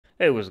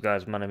Hey, what's up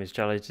guys, my name is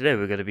Charlie. Today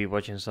we're going to be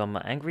watching some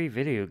Angry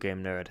Video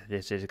Game Nerd.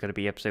 This is going to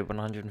be episode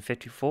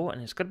 154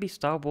 and it's going to be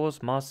Star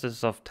Wars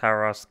Masters of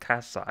Teras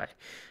Kasai. I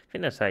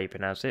think that's how you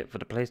pronounce it for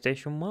the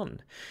PlayStation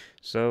 1.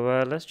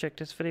 So let's check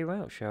this video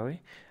out, shall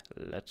we?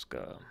 Let's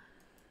go.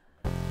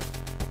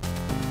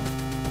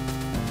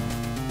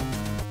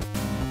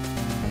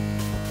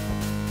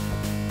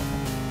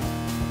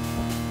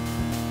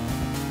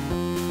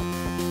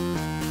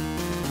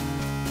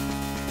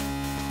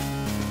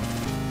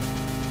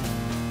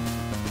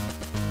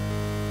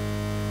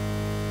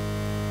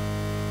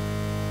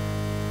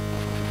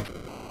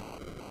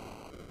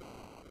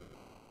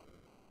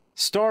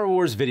 Star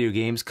Wars video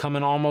games come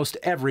in almost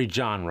every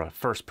genre.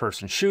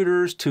 First-person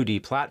shooters,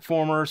 2D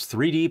platformers,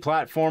 3D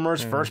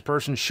platformers,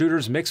 first-person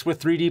shooters mixed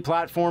with 3D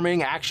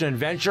platforming,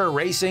 action-adventure,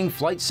 racing,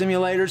 flight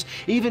simulators,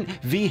 even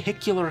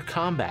vehicular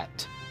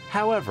combat.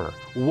 However,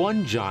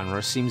 one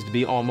genre seems to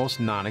be almost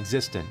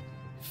non-existent.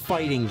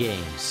 Fighting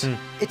games.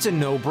 It's a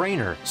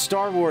no-brainer.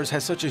 Star Wars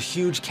has such a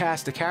huge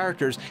cast of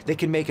characters, they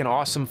can make an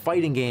awesome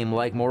fighting game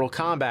like Mortal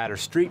Kombat or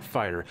Street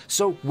Fighter.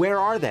 So where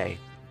are they?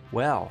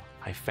 Well,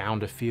 I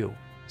found a few.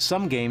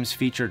 Some games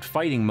featured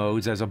fighting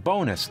modes as a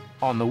bonus.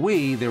 On the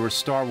Wii, there were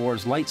Star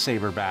Wars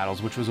lightsaber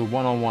battles, which was a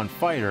one-on-one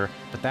fighter,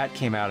 but that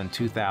came out in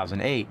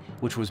 2008,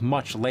 which was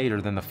much later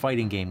than the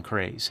fighting game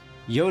craze.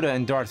 Yoda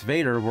and Darth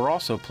Vader were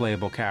also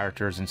playable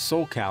characters in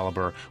Soul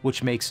Calibur,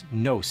 which makes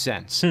no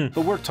sense.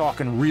 But we're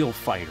talking real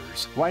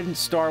fighters. Why didn't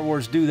Star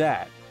Wars do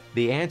that?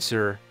 The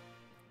answer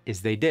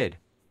is they did.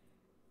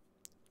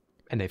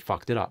 And they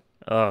fucked it up.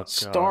 Oh, God.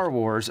 Star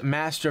Wars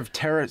Master of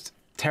Tetris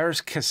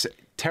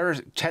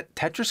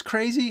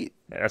crazy?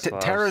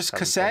 Teras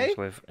Kasai?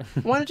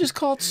 Why not just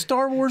call it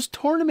Star Wars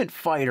Tournament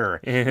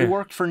Fighter? It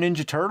worked for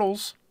Ninja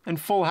Turtles and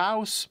Full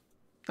House.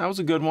 That was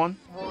a good one.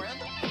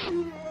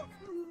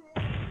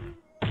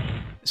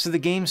 So the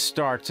game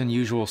starts in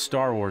usual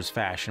Star Wars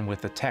fashion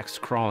with the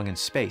text crawling in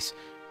space.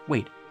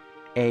 Wait,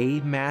 a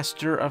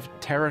Master of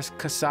Teras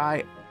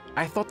Kasai?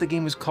 I thought the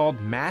game was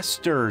called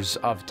Masters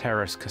of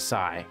Teras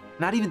Kasai.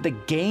 Not even the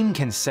game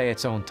can say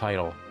its own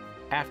title.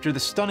 After the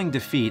stunning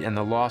defeat and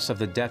the loss of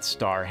the Death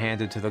Star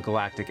handed to the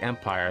Galactic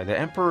Empire, the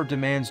Emperor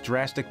demands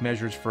drastic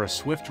measures for a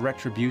swift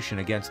retribution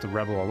against the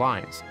Rebel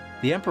Alliance.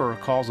 The Emperor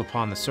calls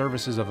upon the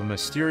services of a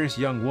mysterious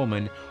young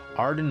woman,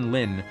 Arden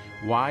Lin,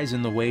 wise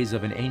in the ways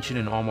of an ancient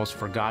and almost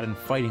forgotten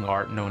fighting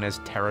art known as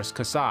Teras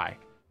Kasai.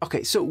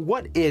 Okay, so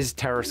what is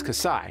Teras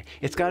Kasai?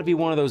 It's got to be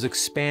one of those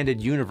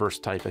expanded universe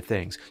type of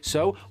things.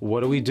 So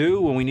what do we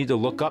do when we need to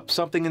look up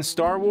something in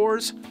Star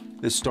Wars?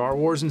 The Star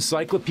Wars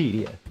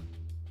Encyclopedia.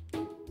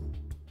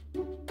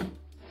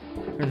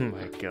 Oh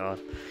my God.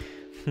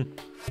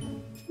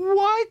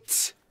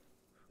 What?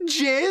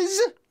 Jizz?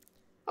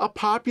 A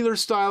popular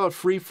style of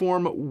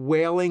freeform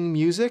wailing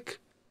music?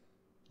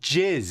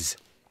 Jizz.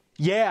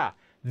 Yeah,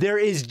 there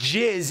is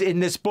jizz in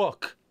this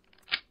book.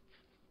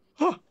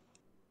 Huh.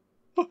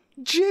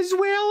 Jizz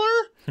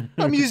Wailer?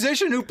 A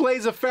musician who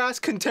plays a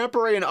fast,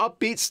 contemporary, and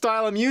upbeat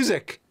style of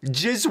music.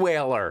 Jizz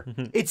Wailer.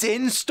 It's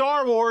in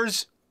Star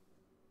Wars.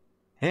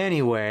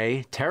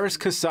 Anyway, Teras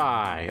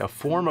Kasai, a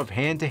form of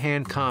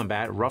hand-to-hand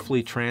combat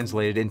roughly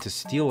translated into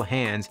steel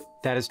hands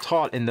that is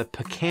taught in the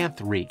Picanth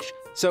Reach.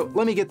 So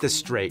let me get this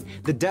straight.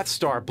 The Death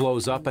Star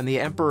blows up and the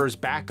Emperor's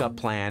backup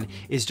plan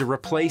is to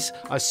replace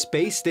a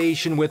space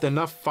station with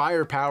enough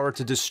firepower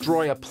to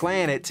destroy a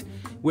planet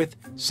with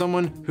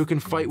someone who can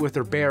fight with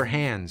their bare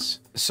hands.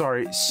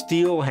 Sorry,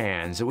 steel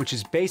hands, which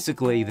is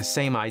basically the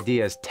same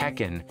idea as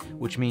Tekken,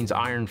 which means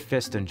Iron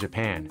Fist in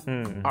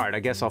Japan. Alright, I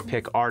guess I'll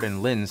pick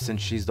Arden Lin since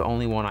she's the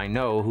only one I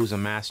know who's a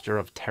master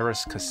of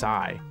Teras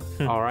Kasai.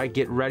 Alright,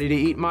 get ready to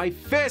eat my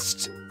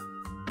fist!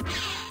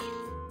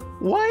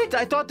 What?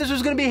 I thought this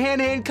was gonna be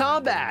hand-to-hand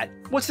combat.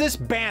 What's this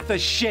bantha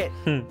shit?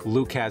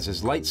 Luke has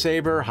his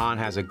lightsaber, Han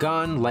has a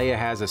gun, Leia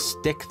has a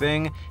stick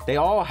thing. They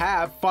all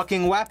have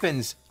fucking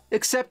weapons,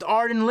 except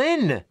Arden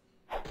Lin.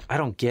 I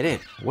don't get it.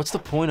 What's the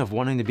point of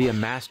wanting to be a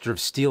master of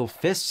steel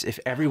fists if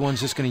everyone's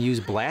just gonna use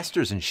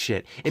blasters and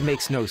shit? It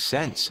makes no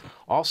sense.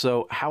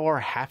 Also, how are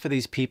half of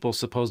these people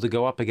supposed to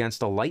go up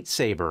against a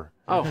lightsaber?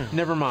 Oh,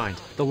 never mind.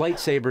 The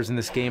lightsabers in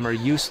this game are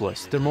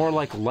useless. They're more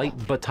like light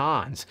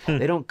batons.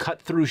 They don't cut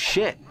through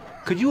shit.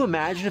 Could you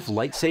imagine if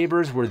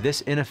lightsabers were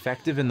this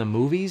ineffective in the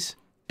movies?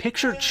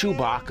 Picture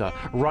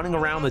Chewbacca running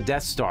around the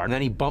Death Star and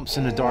then he bumps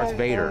into Darth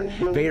Vader.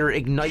 Vader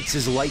ignites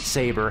his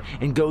lightsaber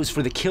and goes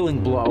for the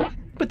killing blow,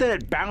 but then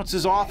it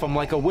bounces off him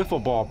like a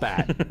wiffle ball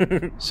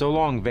bat. So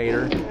long,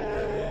 Vader.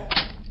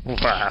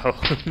 Wow.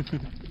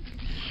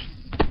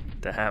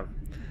 Damn.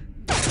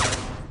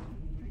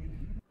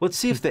 Let's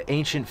see if the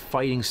ancient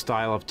fighting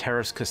style of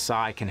Teras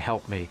Kasai can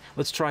help me.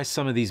 Let's try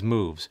some of these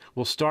moves.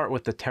 We'll start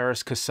with the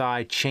Teras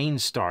Kasai chain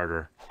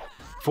starter.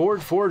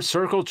 Forward, forward,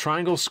 circle,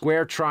 triangle,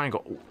 square,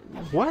 triangle.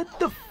 What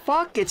the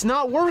fuck? It's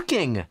not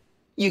working!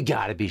 You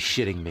gotta be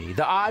shitting me.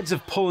 The odds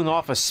of pulling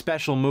off a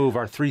special move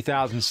are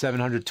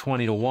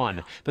 3,720 to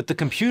 1, but the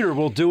computer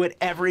will do it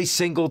every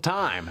single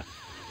time.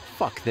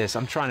 Fuck this,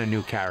 I'm trying a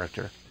new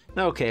character.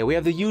 Okay, we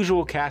have the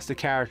usual cast of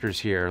characters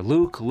here.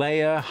 Luke,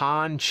 Leia,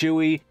 Han,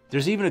 Chewie.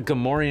 There's even a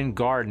Gamorrean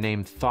guard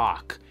named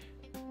Thok.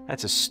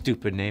 That's a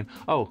stupid name.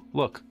 Oh,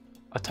 look,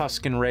 a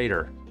Tusken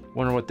Raider.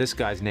 Wonder what this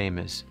guy's name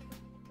is.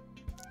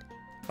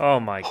 Oh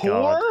my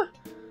god.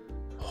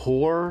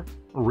 Whore?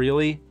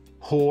 Really?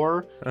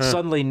 Whore?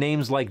 Suddenly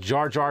names like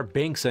Jar Jar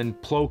Binks and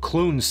Plo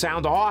Koon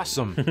sound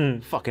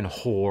awesome. Fucking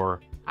whore.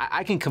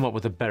 I can come up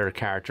with a better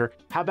character.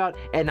 How about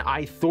an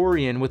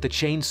Ithorian with a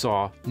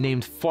chainsaw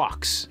named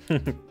Fox?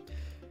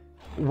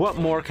 What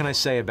more can I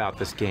say about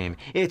this game?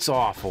 It's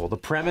awful. The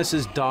premise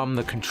is dumb,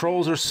 the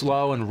controls are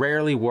slow and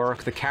rarely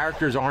work, the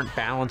characters aren't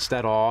balanced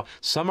at all,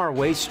 some are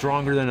way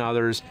stronger than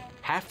others.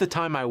 Half the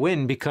time I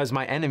win because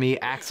my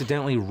enemy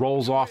accidentally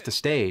rolls off the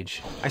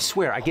stage. I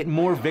swear, I get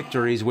more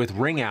victories with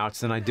ring outs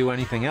than I do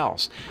anything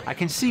else. I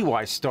can see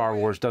why Star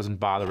Wars doesn't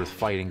bother with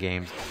fighting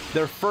games.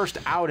 Their first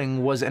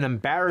outing was an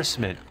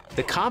embarrassment.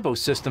 The combo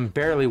system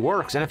barely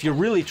works, and if you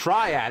really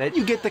try at it,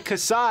 you get the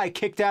Kasai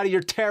kicked out of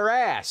your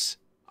Teras.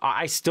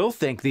 I still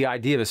think the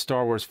idea of a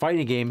Star Wars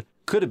fighting game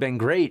could have been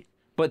great,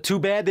 but too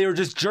bad they were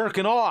just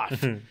jerking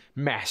off.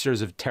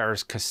 Masters of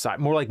Teras Kasai.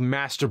 More like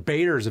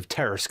masturbators of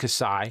Teras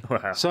Kasai.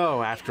 Wow.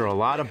 So, after a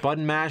lot of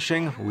button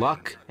mashing,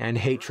 luck, and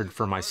hatred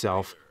for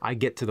myself, I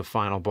get to the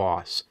final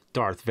boss,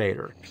 Darth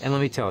Vader. And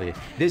let me tell you,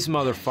 this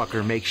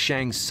motherfucker makes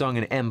Shang Tsung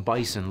and M.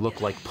 Bison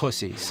look like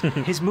pussies.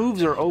 His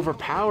moves are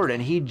overpowered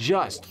and he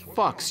just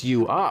fucks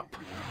you up.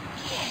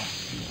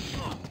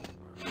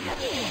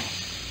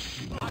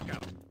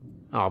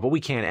 Oh, but we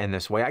can't end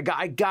this way.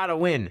 I gotta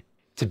win.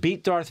 To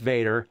beat Darth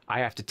Vader, I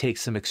have to take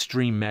some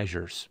extreme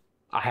measures.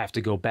 I have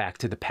to go back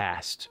to the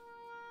past.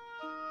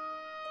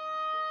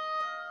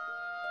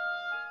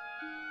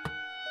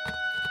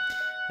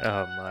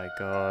 Oh my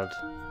god.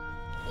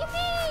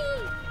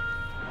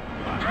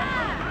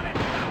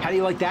 How do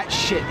you like that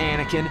shit,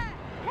 Anakin?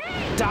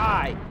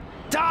 Die!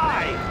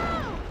 Die!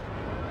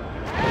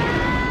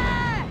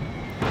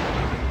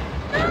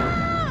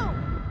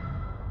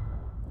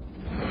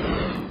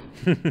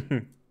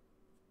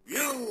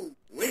 You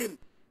win.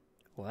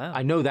 Wow.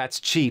 I know that's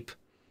cheap,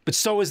 but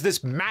so is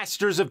this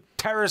Masters of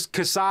Teras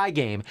Kasai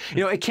game.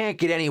 You know, it can't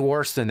get any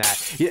worse than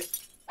that.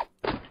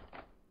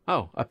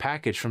 Oh, a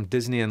package from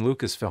Disney and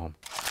Lucasfilm.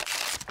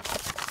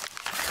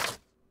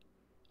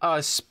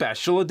 A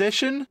special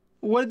edition?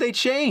 What did they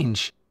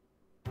change?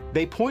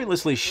 They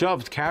pointlessly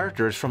shoved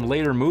characters from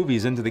later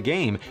movies into the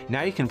game.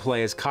 Now you can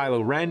play as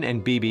Kylo Ren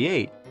and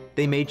BB-8.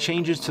 They made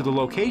changes to the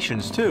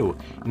locations too.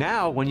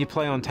 Now, when you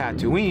play on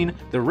Tatooine,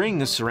 the ring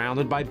is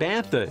surrounded by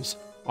banthas.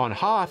 On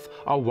Hoth,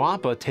 a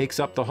Wampa takes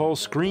up the whole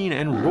screen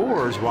and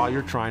roars while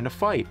you're trying to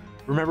fight.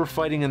 Remember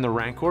fighting in the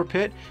Rancor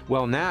pit?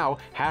 Well now,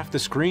 half the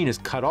screen is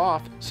cut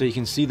off so you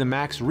can see the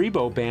Max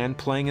Rebo band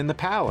playing in the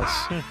palace.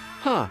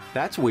 Huh,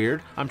 that's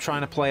weird. I'm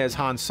trying to play as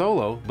Han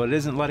Solo, but it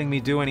isn't letting me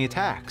do any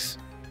attacks.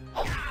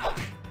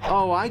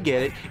 Oh, I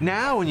get it.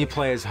 Now when you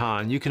play as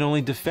Han, you can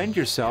only defend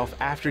yourself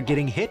after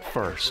getting hit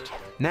first.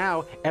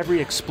 Now, every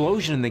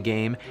explosion in the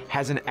game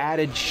has an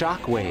added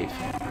shockwave.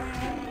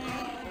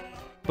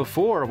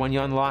 Before, when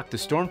you unlocked the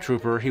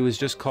Stormtrooper, he was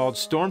just called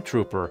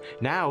Stormtrooper.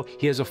 Now,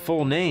 he has a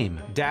full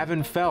name,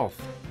 Davin Felth.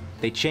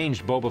 They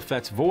changed Boba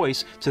Fett's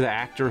voice to the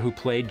actor who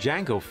played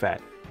Jango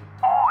Fett.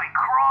 Oi,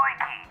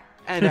 crikey.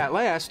 And at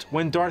last,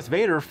 when Darth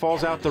Vader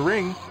falls out the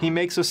ring, he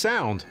makes a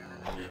sound.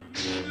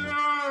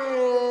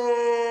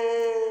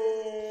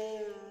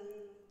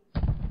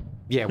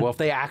 Yeah, well, if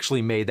they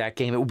actually made that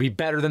game, it would be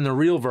better than the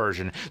real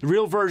version. The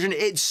real version,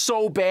 it's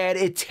so bad,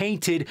 it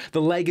tainted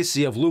the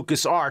legacy of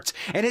LucasArts,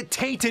 and it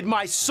tainted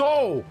my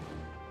soul!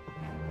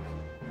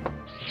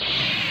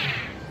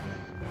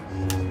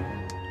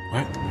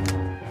 What?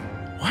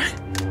 What?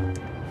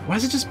 Why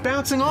is it just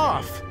bouncing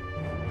off?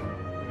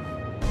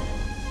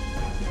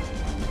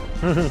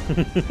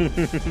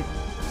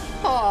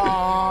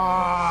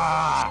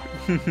 Ah!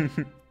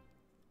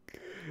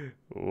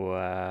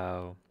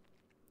 Wow.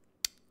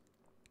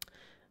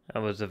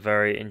 That was a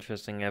very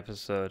interesting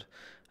episode.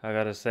 I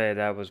gotta say,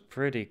 that was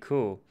pretty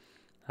cool.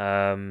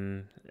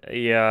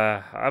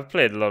 Yeah, I've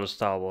played a lot of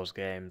Star Wars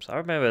games. I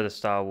remember the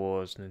Star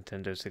Wars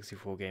Nintendo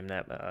 64 game,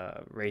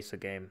 that racer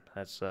game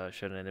that's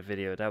shown in the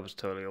video. That was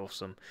totally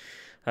awesome.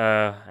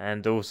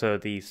 And also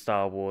the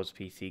Star Wars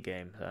PC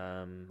game.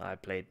 I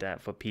played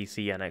that for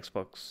PC and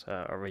Xbox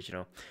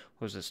original.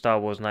 Was it Star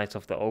Wars Knights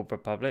of the Old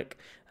Republic,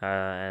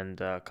 and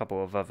a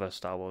couple of other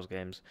Star Wars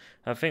games.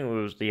 I think it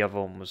was the other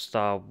one was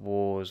Star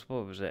Wars,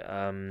 what was it?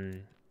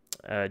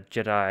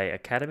 Jedi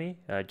Academy,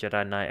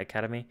 Jedi Knight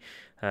Academy.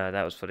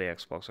 That was for the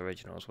Xbox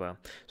original as well.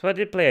 So I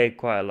did play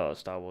quite a lot of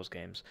Star Wars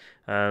games.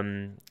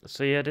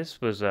 So yeah,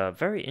 this was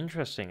very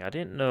interesting. I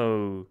didn't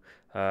know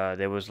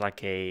there was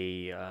like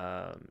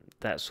a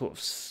that sort of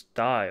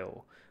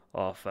style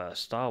of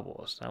Star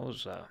Wars. That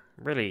was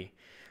really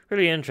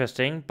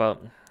interesting.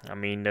 But I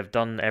mean, they've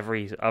done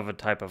every other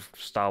type of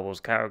Star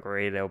Wars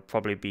category. There'll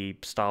probably be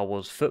Star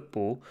Wars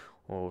football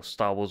or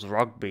Star Wars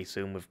Rugby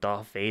soon with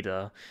Darth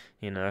Vader,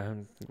 you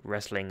know,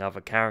 wrestling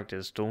other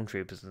characters,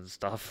 stormtroopers and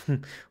stuff,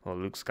 or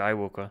Luke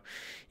Skywalker.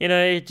 You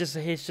know, it's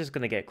just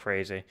gonna get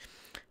crazy.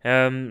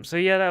 So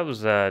yeah, that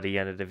was the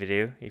end of the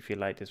video. If you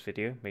liked this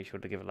video, make sure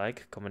to give a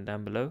like, comment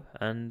down below,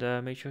 and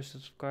make sure to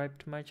subscribe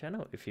to my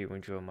channel if you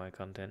enjoy my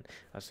content.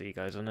 I'll see you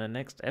guys on the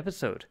next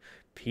episode.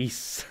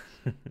 Peace.